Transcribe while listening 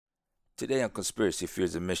Today on Conspiracy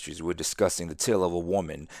Fears and Mysteries, we're discussing the tale of a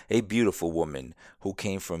woman, a beautiful woman, who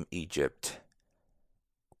came from Egypt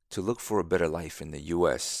to look for a better life in the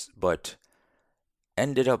U.S., but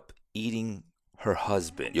ended up eating her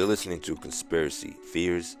husband. You're listening to Conspiracy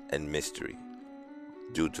Fears and Mystery.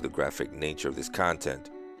 Due to the graphic nature of this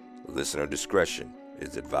content, listener discretion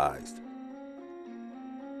is advised.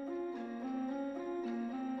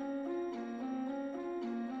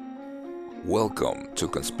 Welcome to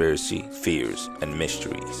Conspiracy, Fears, and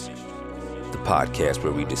Mysteries, the podcast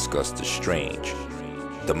where we discuss the strange,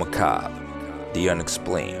 the macabre, the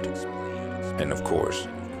unexplained, and of course,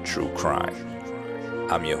 true crime.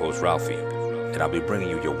 I'm your host, Ralphie, and I'll be bringing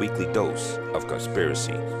you your weekly dose of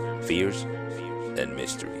conspiracy, fears, and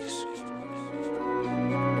mysteries.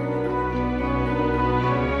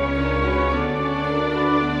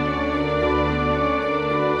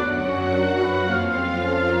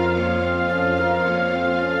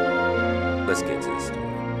 Let's get to this story.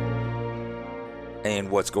 And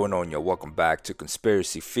what's going on, y'all? Welcome back to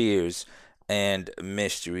Conspiracy Fears and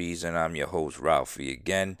Mysteries, and I'm your host, Ralphie,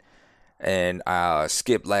 again. And I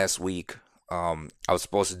skipped last week. I was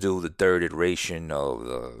supposed to do the third iteration of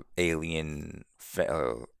the the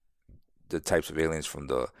types of aliens from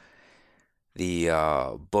the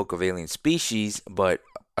Book of Alien Species, but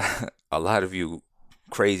a lot of you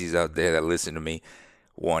crazies out there that listen to me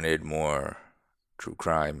wanted more true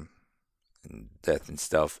crime and death and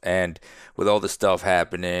stuff. And with all the stuff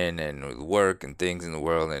happening and with work and things in the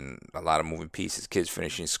world and a lot of moving pieces, kids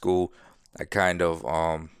finishing school, I kind of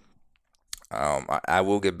I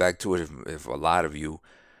will get back to it if a lot of you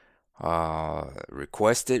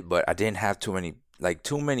request it, but I didn't have too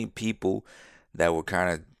many people that were kind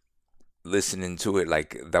of listening to it.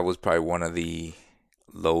 Like, that was probably one of the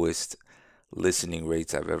lowest listening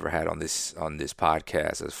rates I've ever had on this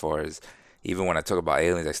podcast. As far as, even when I talk about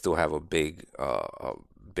aliens, I still have a big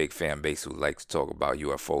fan base who likes to talk about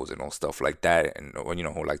UFOs and all stuff like that, and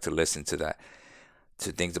who like to listen to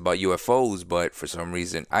things about UFOs. But for some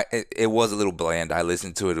reason, it was a little bland. I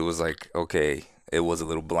listened to it. It was like, okay, it was a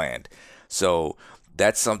little bland. So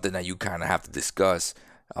that's something that you kind of have to discuss.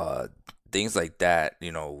 Things like that,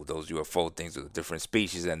 those UFO things with different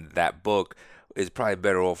species, and that book is probably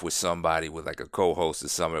better off with somebody, with like a co-host or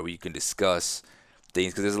somebody, where you can discuss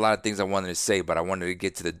things, because there's a lot of things I wanted to say, but I wanted to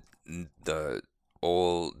get to the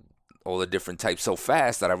all the different types so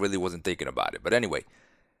fast that I really wasn't thinking about it. But anyway,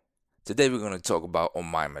 today we're going to talk about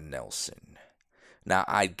Omaima Nelson. Now,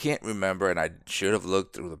 I can't remember, and I should have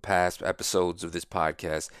looked through the past episodes of this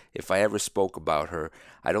podcast, if I ever spoke about her.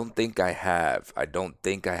 I don't think I have.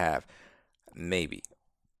 Maybe.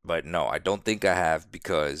 But no, I don't think I have,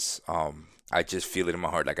 because I just feel it in my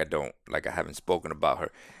heart like I haven't spoken about her.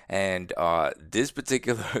 And this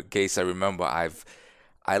particular case, I remember I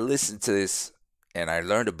listened to this and I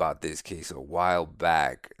learned about this case a while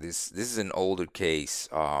back. This is an older case,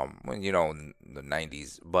 in the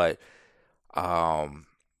 90s, but I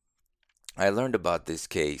learned about this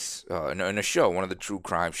case in a show, one of the true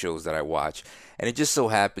crime shows that I watch, and it just so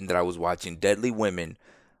happened that I was watching Deadly Women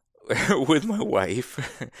with my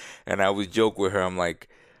wife, and I would joke with her. I'm like,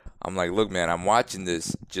 look, man, I'm watching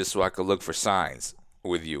this just so I could look for signs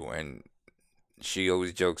with you. And she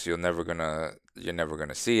always jokes, you're never gonna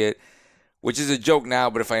see it, which is a joke now.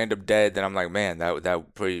 But if I end up dead, then I'm like, man,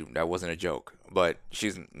 that wasn't a joke. But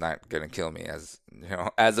she's not gonna kill me, as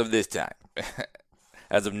of this time,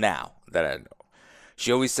 as of now that I know.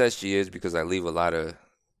 She always says she is, because I leave a lot of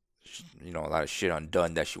shit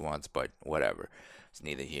undone that she wants, but whatever. It's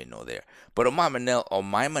neither here nor there. But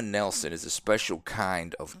Omaima Nelson is a special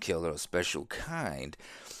kind of killer, a special kind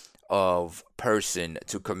of person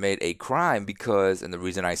to commit a crime, because, and the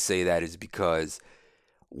reason I say that is because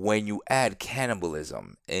when you add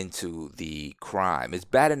cannibalism into the crime, it's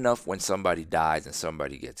bad enough when somebody dies and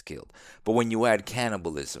somebody gets killed. But when you add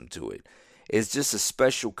cannibalism to it, it's just a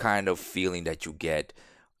special kind of feeling that you get,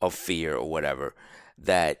 of fear or whatever,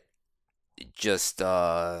 that just,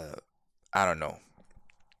 I don't know.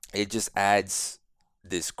 It just adds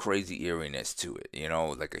this crazy eeriness to it,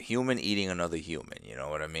 like a human eating another human, you know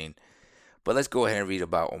what I mean? But let's go ahead and read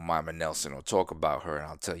about Omaima Nelson, or talk about her, and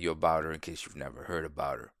I'll tell you about her in case you've never heard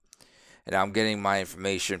about her. And I'm getting my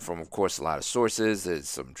information from, of course, a lot of sources. There's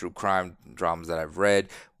some true crime dramas that I've read,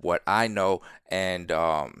 what I know, and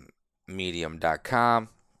medium.com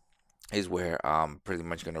is where I'm pretty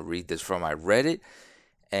much going to read this from. I read it,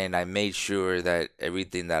 and I made sure that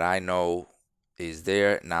everything that I know is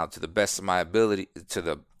there. Now, to the best of my ability,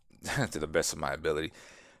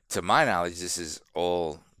 to my knowledge, this is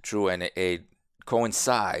all true, and it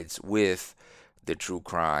coincides with the true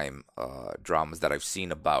crime dramas that I've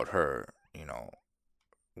seen about her,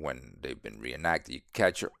 when they've been reenacted. You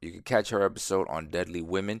can catch her episode on Deadly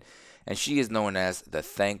Women, and she is known as the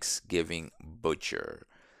Thanksgiving Butcher.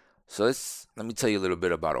 So let me tell you a little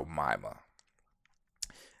bit about Omima.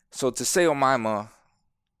 So to say Omima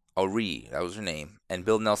Aubrey, that was her name, and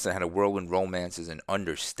Bill Nelson had a whirlwind romance is an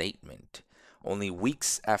understatement. Only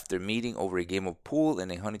weeks after meeting over a game of pool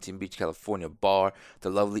in a Huntington Beach, California bar,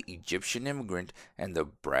 the lovely Egyptian immigrant and the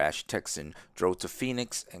brash Texan drove to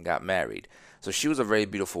Phoenix and got married. So she was a very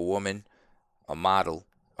beautiful woman, a model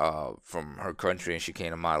from her country, and she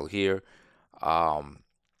came to model here. Um,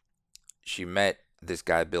 she met this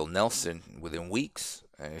guy, Bill Nelson, within weeks.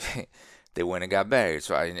 And they went and got married.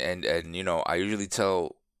 So I usually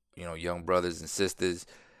tell young brothers and sisters,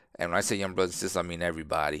 and when I say young brothers and sisters, I mean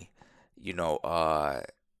everybody. You know,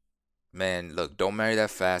 man, look, don't marry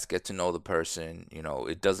that fast. Get to know the person.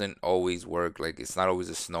 It doesn't always work. Like, it's not always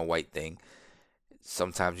a Snow White thing.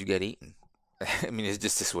 Sometimes you get eaten. I mean, it's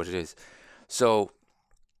just what it is. So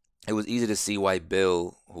it was easy to see why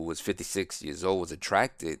Bill, who was 56 years old, was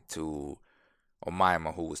attracted to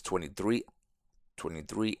Omima, who was 23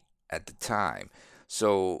 at the time.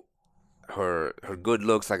 So her good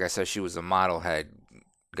looks, like I said, she was a model, had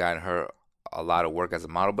gotten her a lot of work as a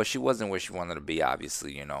model, but she wasn't where she wanted to be,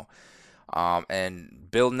 obviously.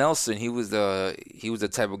 And Bill Nelson, he was the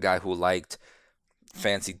type of guy who liked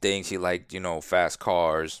fancy things. He liked, fast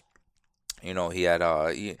cars. He had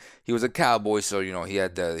he was a cowboy, so he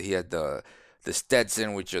had the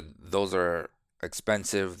Stetson, which those are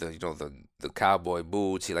expensive. The cowboy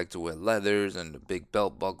boots. He liked to wear leathers and the big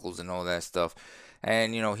belt buckles and all that stuff.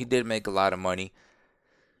 And he did make a lot of money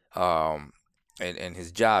um in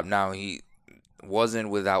his job. Now, he wasn't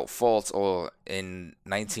without faults. Or in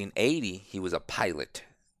 1980, he was a pilot.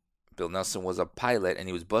 Bill Nelson was a pilot, and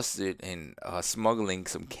he was busted in smuggling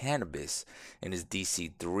some cannabis in his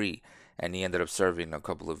DC-3, and he ended up serving a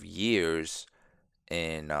couple of years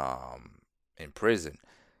in prison.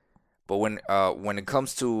 But when it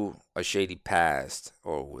comes to a shady past,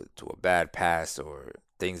 or to a bad past, or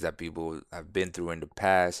things that people have been through in the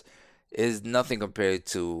past, is nothing compared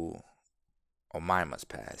to Omima's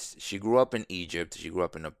past. She grew up in Egypt. She grew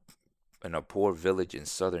up in a poor village in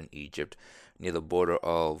southern Egypt, near the border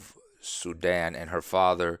of Sudan, and her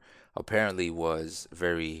father apparently was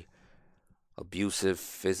very abusive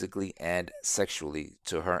physically and sexually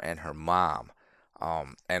to her and her mom.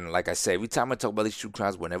 And like I say, every time I talk about these true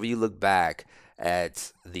crimes, whenever you look back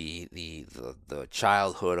at the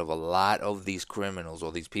childhood of a lot of these criminals,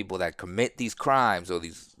 or these people that commit these crimes, or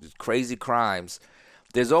these crazy crimes,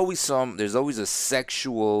 there's always a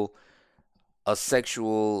sexual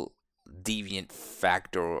deviant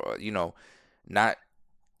factor, or not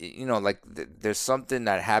like there's something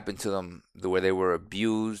that happened to them where they were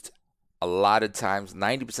abused. A lot of times,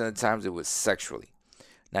 90% of the times, it was sexually.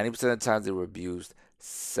 90% of the times they were abused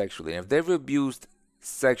sexually. And if they were abused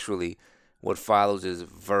sexually, what follows is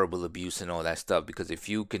verbal abuse and all that stuff. Because if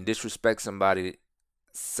you can disrespect somebody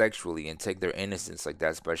sexually and take their innocence like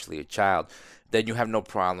that, especially a child, then you have no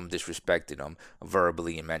problem disrespecting them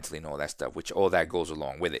verbally and mentally and all that stuff, which all that goes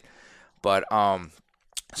along with it. But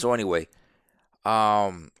so anyway,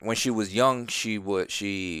 when she was young, she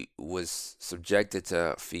was subjected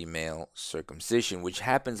to female circumcision, which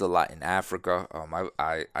happens a lot in Africa.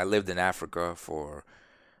 I lived in Africa for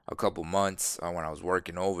a couple months when I was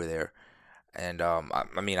working over there, and I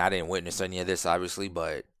mean, I didn't witness any of this, obviously,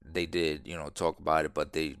 but they did, talk about it.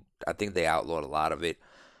 But I think they outlawed a lot of it.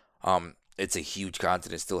 It's a huge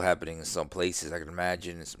continent, still happening in some places, I can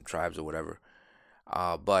imagine, in some tribes or whatever.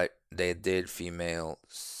 But they did female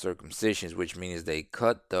circumcisions, which means they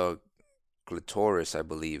cut the clitoris, I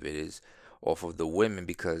believe it is, off of the women,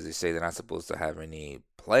 because they say they're not supposed to have any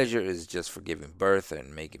pleasure. It's just for giving birth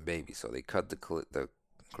and making babies. So they cut the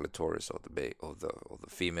clitoris of the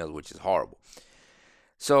females, which is horrible.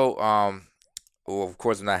 So well, of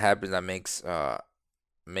course, when that happens, that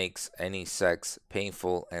makes any sex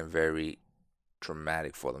painful and very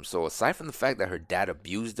traumatic for them. So aside from the fact that her dad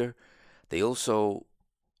abused her, they also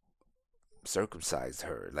circumcised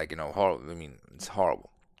her. Like, horrible. I mean, it's horrible.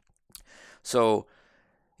 So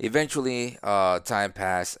eventually, time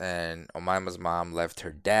passed, and Omima's mom left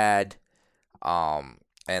her dad, and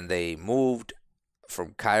they moved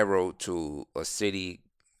from Cairo to a city,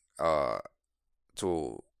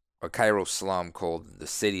 to a Cairo slum called the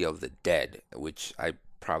City of the Dead, which I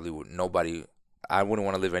wouldn't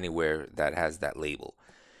want to live anywhere that has that label,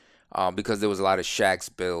 because there was a lot of shacks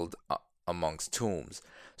built amongst tombs.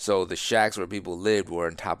 So the shacks where people lived were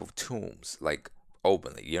on top of tombs, like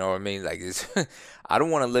openly. You know what I mean? Like it's I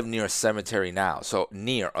don't want to live near a cemetery now. So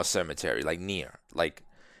near a cemetery, like near. Like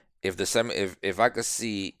if if I could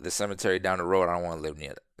see the cemetery down the road, I don't want to live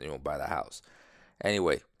near it, by the house.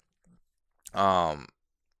 Anyway, um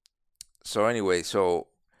so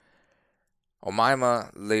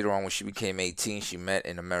Omaima later on when she became 18, she met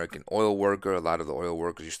an American oil worker. A lot of the oil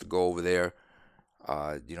workers used to go over there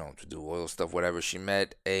to do oil stuff, whatever. She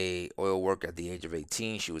met a oil worker at the age of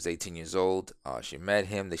 18. She was 18 years old. She met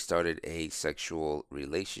him. They started a sexual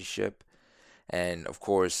relationship, and of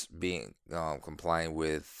course, being complying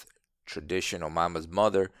with tradition, Omama's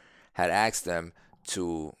mother had asked them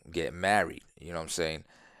to get married. You know what I'm saying?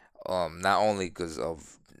 Not only because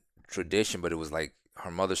of tradition, but it was like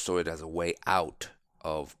her mother saw it as a way out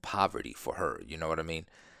of poverty for her. You know what I mean?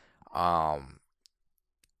 Um,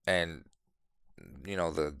 and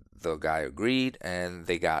the guy agreed and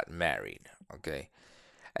they got married. Okay.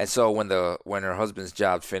 And so when her husband's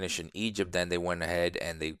job finished in Egypt, then they went ahead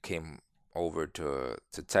and they came over to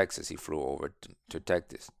Texas. He flew over to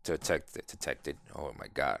Texas. Oh my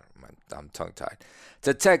God, I'm tongue tied.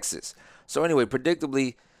 To Texas. So anyway,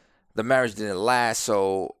 predictably, the marriage didn't last.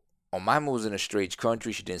 So Omaima was in a strange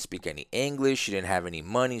country. She didn't speak any English. She didn't have any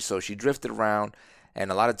money. So she drifted around, and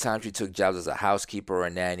a lot of times she took jobs as a housekeeper or a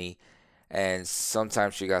nanny, and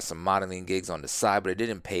sometimes she got some modeling gigs on the side, but it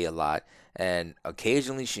didn't pay a lot. And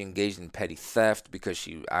occasionally she engaged in petty theft because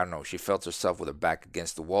I don't know, she felt herself with her back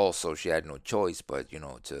against the wall, so she had no choice but,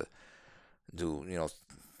 to do,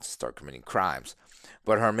 start committing crimes.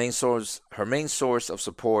 But her main source of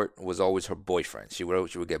support was always her boyfriend. She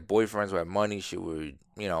would get boyfriends who had money. She would,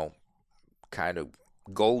 kind of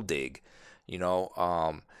gold dig, you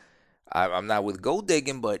know. I'm not with gold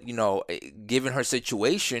digging, but given her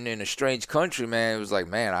situation in a strange country, man, it was like,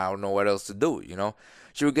 man, I don't know what else to do.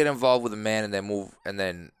 She would get involved with a man and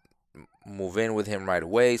then move in with him right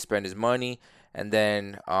away, spend his money, and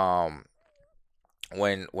then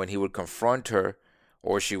when he would confront her,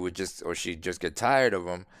 or she'd just get tired of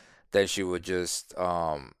him, then she would just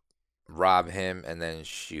rob him, and then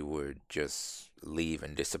she would just leave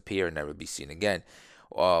and disappear and never be seen again.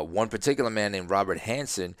 One particular man named Robert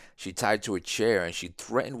Hansen, she tied to a chair and she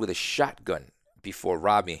threatened with a shotgun before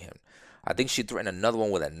robbing him. I think she threatened another one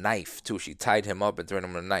with a knife too. She tied him up and threatened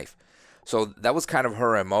him with a knife. So that was kind of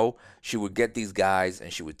her MO. She would get these guys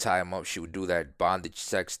and she would tie them up. She would do that bondage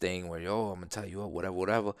sex thing where, I'm gonna tie you up, whatever,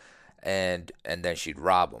 whatever, and then she'd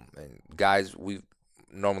rob them. And guys, we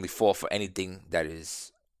normally fall for anything that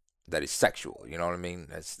is sexual. You know what I mean?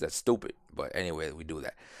 That's stupid. But anyway, we do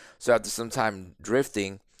that. So after some time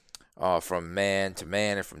drifting from man to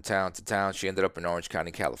man and from town to town, she ended up in Orange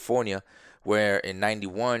County, California, where in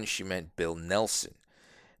 '91 she met Bill Nelson.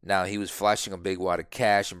 Now, he was flashing a big wad of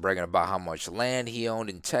cash and bragging about how much land he owned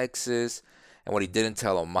in Texas. And what he didn't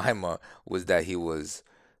tell Omaima was that he was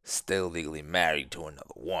still legally married to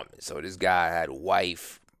another woman. So this guy had a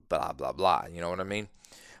wife, blah, blah, blah. You know what I mean?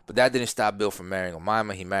 But that didn't stop Bill from marrying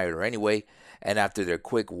Omaima. He married her anyway. And after their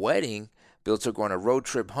quick wedding, Bill took her on a road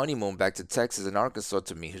trip honeymoon back to Texas and Arkansas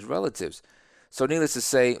to meet his relatives. So needless to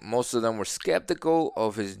say, most of them were skeptical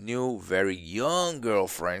of his new, very young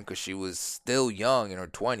girlfriend, because she was still young in her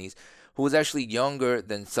 20s, who was actually younger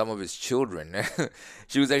than some of his children.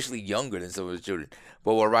 She was actually younger than some of his children.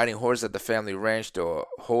 But while riding horse at the family ranch, the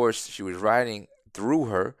horse she was riding threw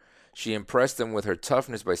her. She impressed them with her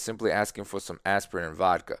toughness by simply asking for some aspirin and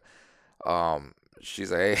vodka.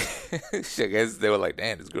 She's like, hey, I guess they were like,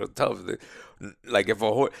 damn, this girl's tough. Like if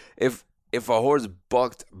a horse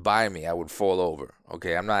bucked by me, I would fall over.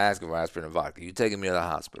 Okay, I'm not asking for aspirin and vodka. You're taking me to the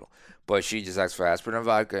hospital. But she just asked for aspirin and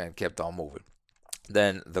vodka and kept on moving.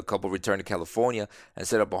 Then the couple returned to California and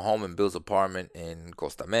set up a home in Bill's apartment in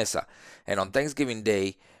Costa Mesa. And on Thanksgiving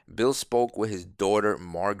Day, Bill spoke with his daughter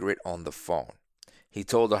Margaret on the phone. He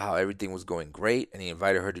told her how everything was going great and he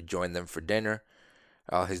invited her to join them for dinner.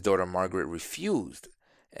 His daughter Margaret refused,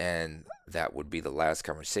 and that would be the last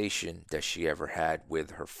conversation that she ever had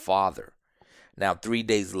with her father. Now, 3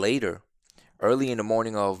 days later, early in the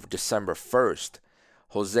morning of December 1st,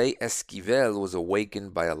 Jose Esquivel was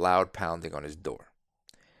awakened by a loud pounding on his door.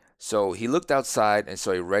 So he looked outside and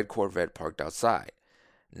saw a red Corvette parked outside.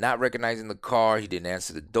 Not recognizing the car, he didn't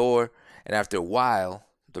answer the door, and after a while,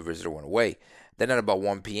 the visitor went away. Then at about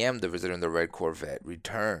 1 p.m., the visitor in the red Corvette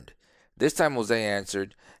returned. This time Jose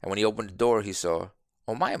answered, and when he opened the door, he saw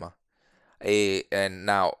Omaima. And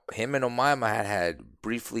now him and Omaima had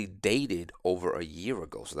briefly dated over a year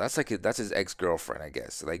ago. So that's his ex-girlfriend, I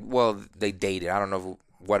guess. Like, well, they dated. I don't know,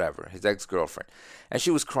 whatever. His ex-girlfriend. And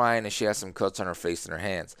she was crying, and she had some cuts on her face and her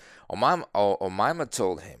hands. Omaima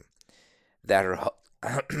told him that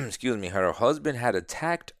excuse me, her husband had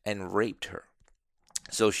attacked and raped her.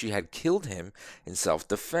 So she had killed him in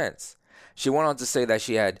self-defense. She went on to say that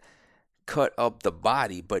she had cut up the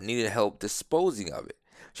body but needed help disposing of it.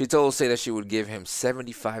 She told Say that she would give him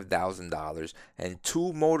 $75,000 and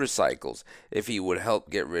two motorcycles if he would help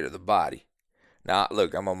get rid of the body. Now,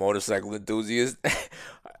 look, I'm a motorcycle enthusiast.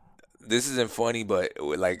 This isn't funny, but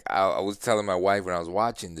like I was telling my wife when I was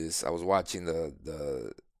watching this, I was watching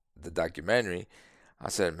the documentary. I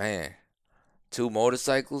said, man, two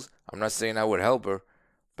motorcycles? I'm not saying I would help her,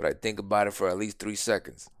 but I'd think about it for at least 3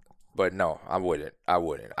 seconds. But no, I wouldn't. I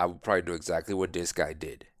wouldn't. I would probably do exactly what this guy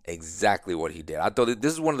did. Exactly what he did. I thought that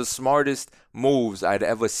this is one of the smartest moves I'd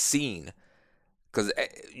ever seen. Because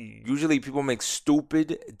usually people make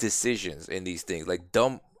stupid decisions in these things, like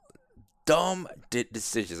dumb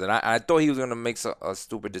decisions. And I thought he was going to make a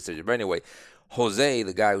stupid decision. But anyway, Jose,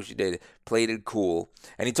 the guy who she dated, played it cool.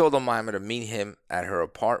 And he told Jemima to meet him at her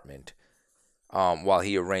apartment while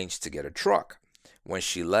he arranged to get a truck. When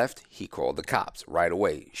she left, he called the cops right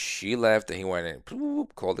away. She left and he went in,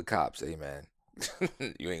 boop, called the cops. Hey, man,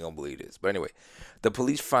 you ain't going to believe this. But anyway, the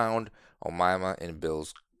police found Jemima in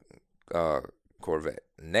Bill's Corvette.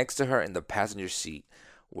 Next to her in the passenger seat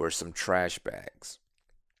were some trash bags.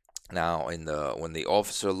 Now, when the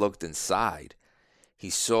officer looked inside,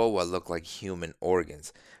 he saw what looked like human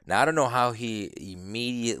organs. Now, I don't know how he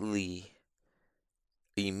immediately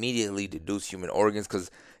deduced human organs,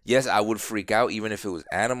 because yes, I would freak out even if it was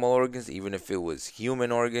animal organs, even if it was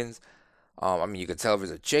human organs. I mean, you could tell if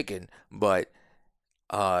it's a chicken, but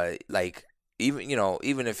like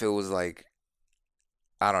even if it was like,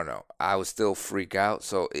 I don't know, I would still freak out.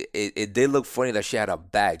 So it did look funny that she had a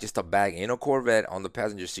bag, just a bag in a Corvette on the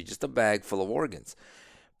passenger seat, just a bag full of organs.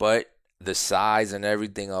 But the size and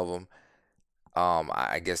everything of them,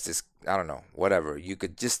 I guess this, I don't know, whatever. You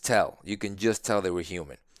could just tell. You can just tell they were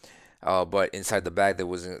human. But inside the bag there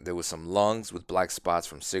was some lungs with black spots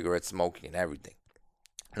from cigarette smoking and everything.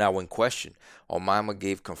 Now, when questioned, Jemima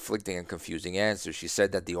gave conflicting and confusing answers. She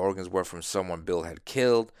said that the organs were from someone Bill had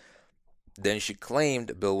killed. Then she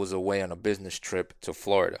claimed Bill was away on a business trip to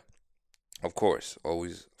Florida. Of course,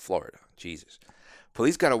 always Florida. Jesus.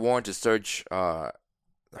 Police got a warrant to search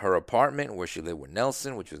her apartment where she lived with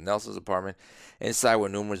Nelson, which was Nelson's apartment. Inside were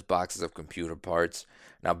numerous boxes of computer parts.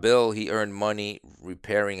 Now, Bill, he earned money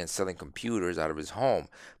repairing and selling computers out of his home,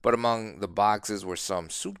 but among the boxes were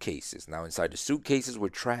some suitcases. Now, inside the suitcases were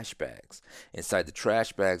trash bags. Inside the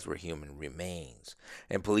trash bags were human remains.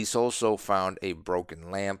 And police also found a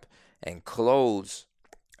broken lamp and clothes,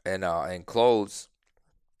 iron.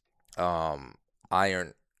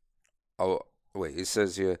 Oh, wait, it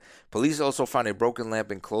says here, police also found a broken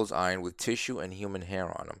lamp and clothes iron with tissue and human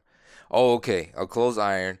hair on them. Oh, okay, a clothes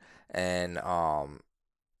iron and a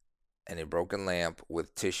broken lamp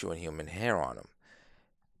with tissue and human hair on them.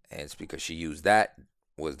 And it's because she used that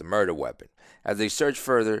was the murder weapon. As they searched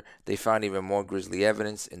further, they found even more grisly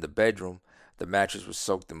evidence in the bedroom. The mattress was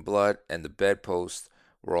soaked in blood, and the bedposts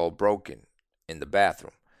were all broken in the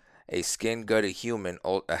bathroom. A skin-gutted human,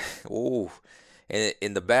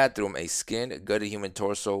 in the bathroom, a skin-gutted human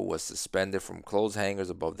torso was suspended from clothes hangers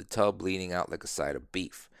above the tub, bleeding out like a side of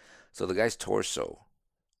beef. So the guy's torso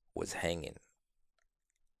was hanging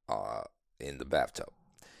in the bathtub.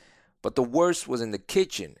 But the worst was in the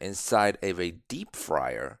kitchen. Inside of a deep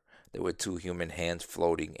fryer, there were two human hands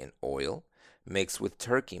floating in oil mixed with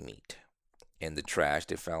turkey meat. In the trash,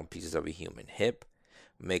 they found pieces of a human hip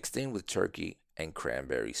mixed in with turkey and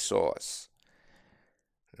cranberry sauce.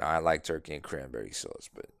 Now, I like turkey and cranberry sauce,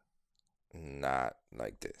 but not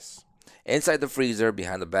like this. Inside the freezer,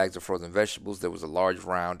 behind the bags of frozen vegetables, there was a large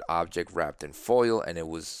round object wrapped in foil, and it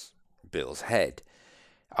was Bill's head.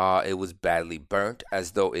 It was badly burnt,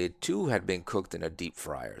 as though it too had been cooked in a deep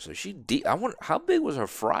fryer. So I wonder how big was her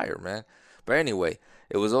fryer, man. But anyway,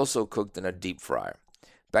 it was also cooked in a deep fryer.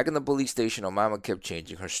 Back in the police station, Jemima kept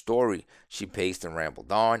changing her story. She paced and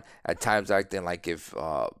rambled on, at times acting like if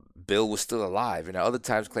Bill was still alive, and at other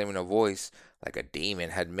times claiming a voice like a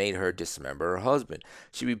demon had made her dismember her husband.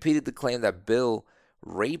 She repeated the claim that Bill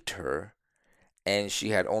raped her and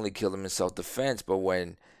she had only killed him in self-defense. But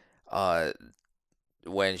when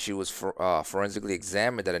she was forensically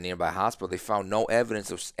examined at a nearby hospital, they found no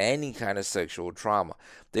evidence of any kind of sexual trauma.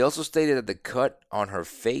 They also stated that the cut on her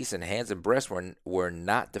face and hands and breast were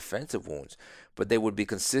not defensive wounds, but they would be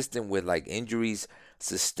consistent with like injuries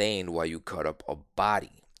sustained while you cut up a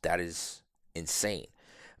body. That is insane.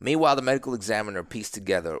 Meanwhile, the medical examiner pieced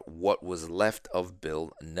together what was left of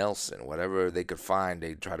Bill Nelson. Whatever they could find,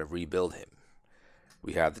 they try to rebuild him.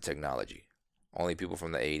 We have the technology. Only people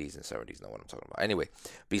from the 80s and 70s know what I'm talking about. Anyway,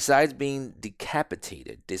 besides being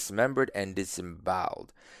decapitated, dismembered, and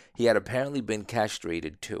disemboweled, he had apparently been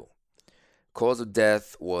castrated too. Cause of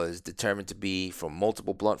death was determined to be from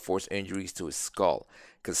multiple blunt force injuries to his skull,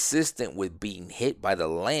 consistent with being hit by the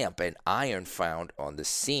lamp and iron found on the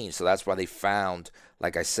scene. So that's why they found,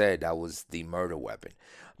 like I said, that was the murder weapon.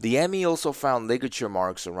 The ME also found ligature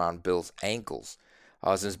marks around Bill's ankles.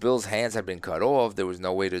 Since Bill's hands had been cut off, there was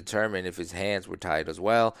no way to determine if his hands were tied as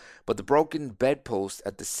well, but the broken bedpost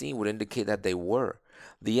at the scene would indicate that they were.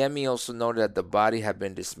 The ME also noted that the body had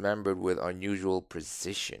been dismembered with unusual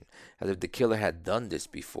precision, as if the killer had done this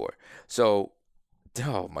before. So,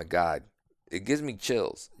 oh my God, it gives me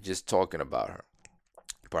chills just talking about her.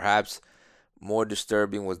 Perhaps more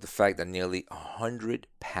disturbing was the fact that nearly 100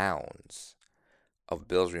 pounds of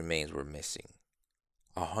Bill's remains were missing.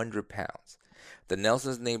 100 pounds. The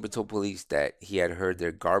Nelsons' neighbor told police that he had heard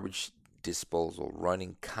their garbage disposal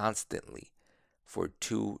running constantly for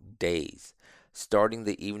 2 days, starting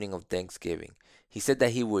the evening of Thanksgiving. He said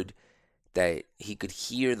that he could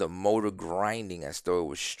hear the motor grinding as though it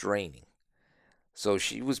was straining. So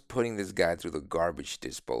she was putting this guy through the garbage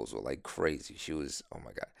disposal like crazy. She was, oh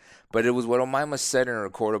my God. But it was what Omaima said in her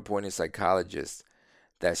court-appointed psychologist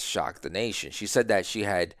that shocked the nation. She said that she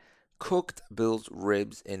had cooked Bill's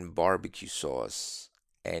ribs in barbecue sauce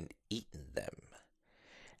and eaten them,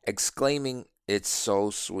 exclaiming, "It's so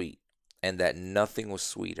sweet," and that nothing was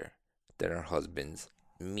sweeter than her husband's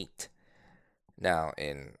meat. Now,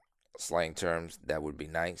 in slang terms, that would be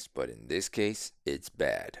nice, but in this case, it's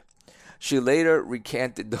bad. She later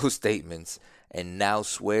recanted those statements and now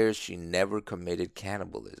swears she never committed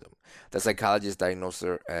cannibalism. The psychologist diagnosed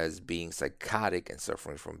her as being psychotic and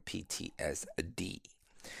suffering from PTSD.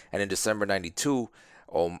 And in December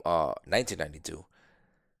 1992,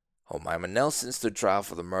 Omaima Nelson stood trial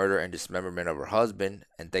for the murder and dismemberment of her husband,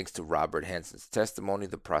 and thanks to Robert Hanson's testimony,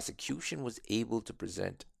 the prosecution was able to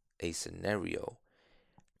present a scenario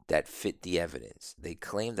that fit the evidence. They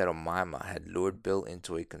claimed that Omaima had lured Bill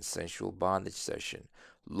into a consensual bondage session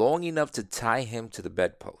long enough to tie him to the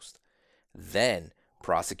bedpost. Then,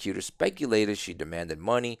 prosecutors speculated she demanded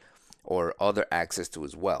money or other access to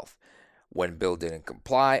his wealth. When Bill didn't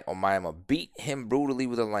comply, Omaima beat him brutally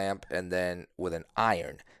with a lamp and then with an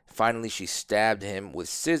iron. Finally, she stabbed him with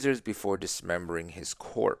scissors before dismembering his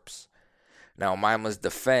corpse. Now, Omaima's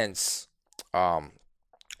defense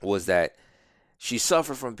was that she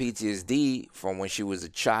suffered from PTSD from when she was a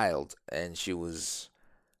child, and she was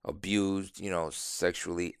abused,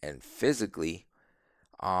 sexually and physically,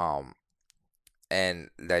 and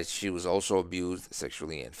that she was also abused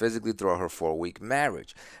sexually and physically throughout her 4-week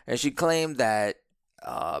marriage. And she claimed that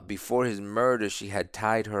before his murder, he had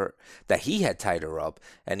tied her up,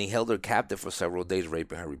 and he held her captive for several days,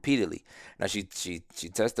 raping her repeatedly. Now, she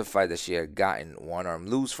testified that she had gotten one arm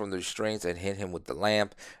loose from the restraints and hit him with the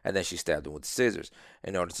lamp, and then she stabbed him with scissors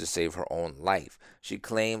in order to save her own life. She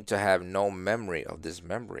claimed to have no memory of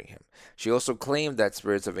dismembering him. She also claimed that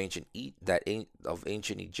spirits of ancient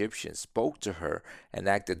Egyptians spoke to her and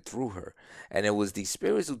acted through her, and it was these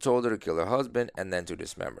spirits who told her to kill her husband and then to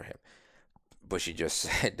dismember him. But she just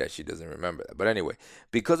said that she doesn't remember that. But anyway,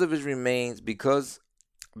 because if his remains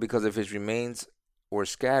were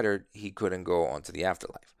scattered, he couldn't go on to the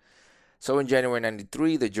afterlife. So in January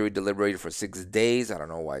 93, the jury deliberated for 6 days. I don't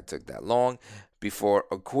know why it took that long, before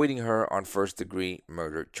acquitting her on first-degree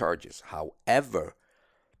murder charges. However,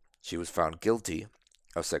 she was found guilty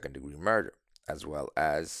of second-degree murder, as well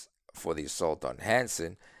as for the assault on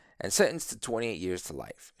Hanson, and sentenced to 28 years to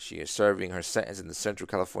life. She is serving her sentence in the Central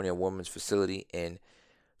California Women's Facility in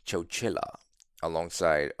Chowchilla,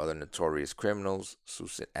 alongside other notorious criminals,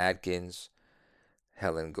 Susan Atkins,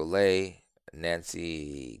 Helen Golay,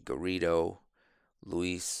 Nancy Garrido,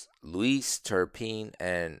 Luis Turpin,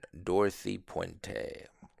 and Dorothy Puente.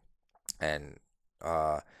 And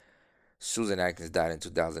Susan Atkins died in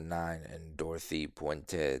 2009, and Dorothy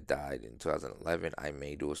Puente died in 2011. I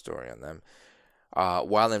may do a story on them.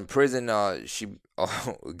 While in prison, she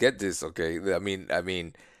get this, okay? I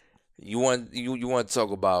mean, you want to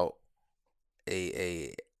talk about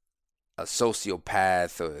a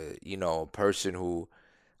sociopath, or, a person who,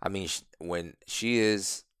 when she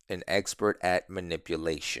is an expert at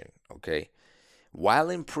manipulation, okay? While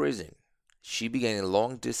in prison, she began a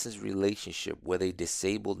long-distance relationship with a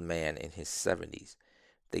disabled man in his 70s.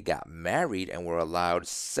 They got married and were allowed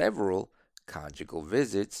several conjugal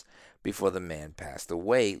visits before the man passed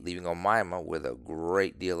away, leaving Omaima with a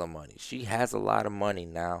great deal of money. She has a lot of money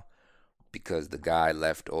now because the guy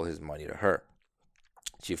left all his money to her.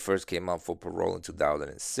 She first came out for parole in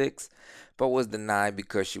 2006, but was denied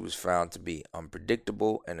because she was found to be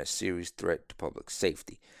unpredictable and a serious threat to public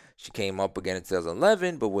safety. She came up again in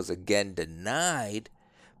 2011, but was again denied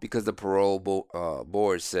because the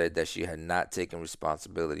board said that she had not taken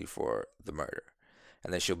responsibility for the murder.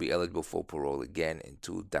 And then she'll be eligible for parole again in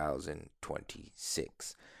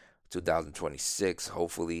 2026. 2026,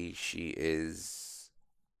 hopefully she is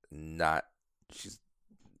not, she's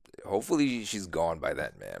hopefully she's gone by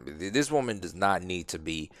then, man. This woman does not need to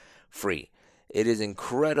be free. It is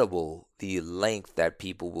incredible the length that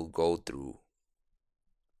people will go to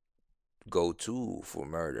for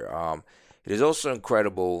murder. It is also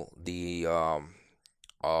incredible the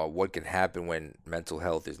what can happen when mental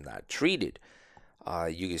health is not treated.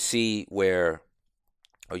 You can see where,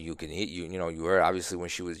 or you can you heard obviously when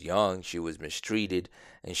she was young, she was mistreated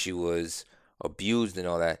and she was abused and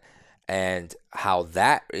all that, and how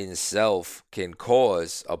that in itself can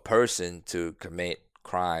cause a person to commit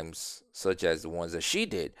crimes such as the ones that she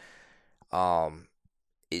did. Um,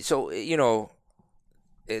 so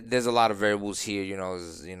there's a lot of variables here.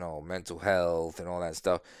 Mental health and all that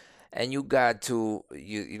stuff, and you got to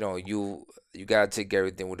you got to take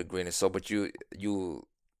everything with a grain of salt. But you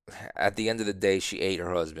at the end of the day, she ate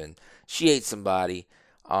her husband. She ate somebody.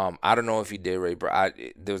 I don't know if he did rape her.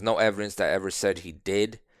 There was no evidence that ever said he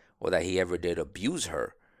did or that he ever did abuse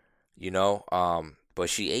her. But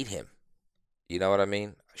she ate him. You know what I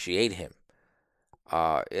mean? She ate him.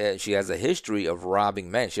 She has a history of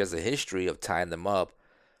robbing men. She has a history of tying them up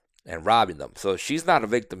and robbing them. So she's not a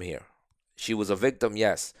victim here. She was a victim,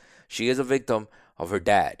 yes. She is a victim of her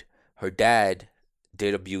dad. Her dad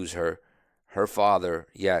did abuse her. Her father,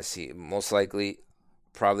 yes, he most likely,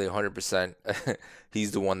 probably 100%,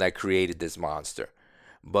 he's the one that created this monster.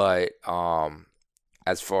 But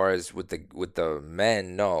as far as with the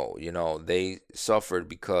men, no, they suffered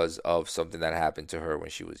because of something that happened to her when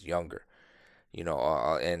she was younger.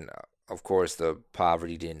 And of course the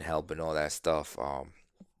poverty didn't help and all that stuff. Her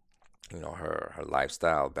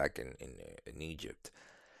lifestyle back in Egypt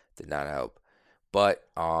did not help. But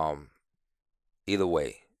either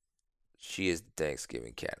way, she is the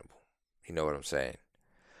Thanksgiving cannibal. You know what I'm saying?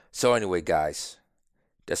 So anyway, guys,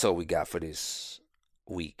 that's all we got for this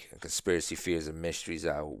week. Conspiracy Fears and Mysteries.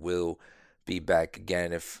 I will be back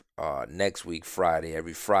again if next week, Friday.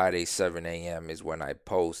 Every Friday, 7 a.m. is when I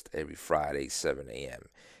post. Every Friday, 7 a.m.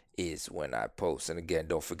 is when I post. And again,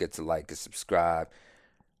 don't forget to like and subscribe.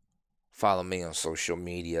 Follow me on social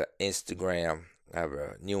media, Instagram. I have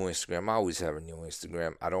a new Instagram. I always have a new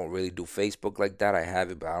Instagram. I don't really do Facebook like that. I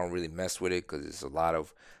have it, but I don't really mess with it because it's a lot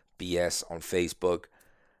of BS on Facebook,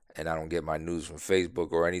 and I don't get my news from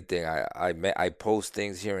Facebook or anything. I post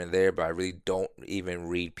things here and there, but I really don't even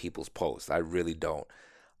read people's posts. I really don't.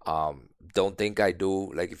 Don't think I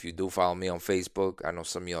do. Like if you do follow me on Facebook, I know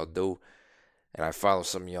some of y'all do, and I follow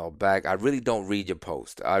some of y'all back. I really don't read your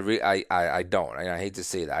post. I don't. And I hate to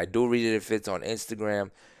say that. I do read it if it's on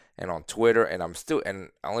Instagram and on Twitter, and the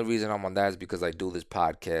only reason I'm on that is because I do this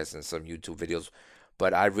podcast and some YouTube videos,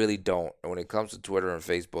 but I really don't. When it comes to Twitter and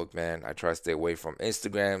Facebook, man, I try to stay away from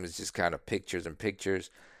Instagram. It's just kind of pictures and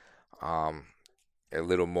pictures, a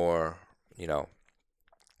little more,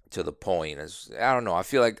 to the point. I don't know. I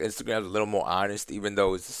feel like Instagram is a little more honest, even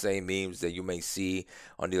though it's the same memes that you may see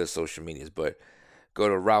on the other social medias. But go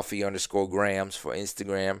to Ralphie_Grams for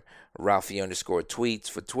Instagram,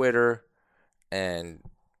 Ralphie_Tweets for Twitter, and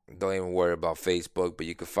don't even worry about Facebook. But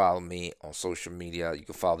you can follow me on social media. You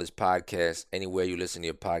can follow this podcast anywhere you listen to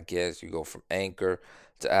your podcast. You go from Anchor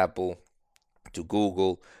to Apple to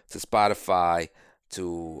Google to Spotify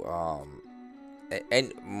to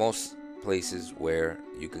and most places where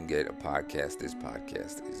you can get a podcast. This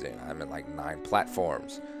podcast is in. I'm in like 9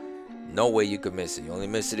 platforms. No way you can miss it. You only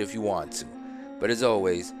miss it if you want to. But as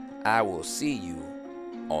always, I will see you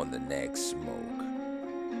on the next smoke.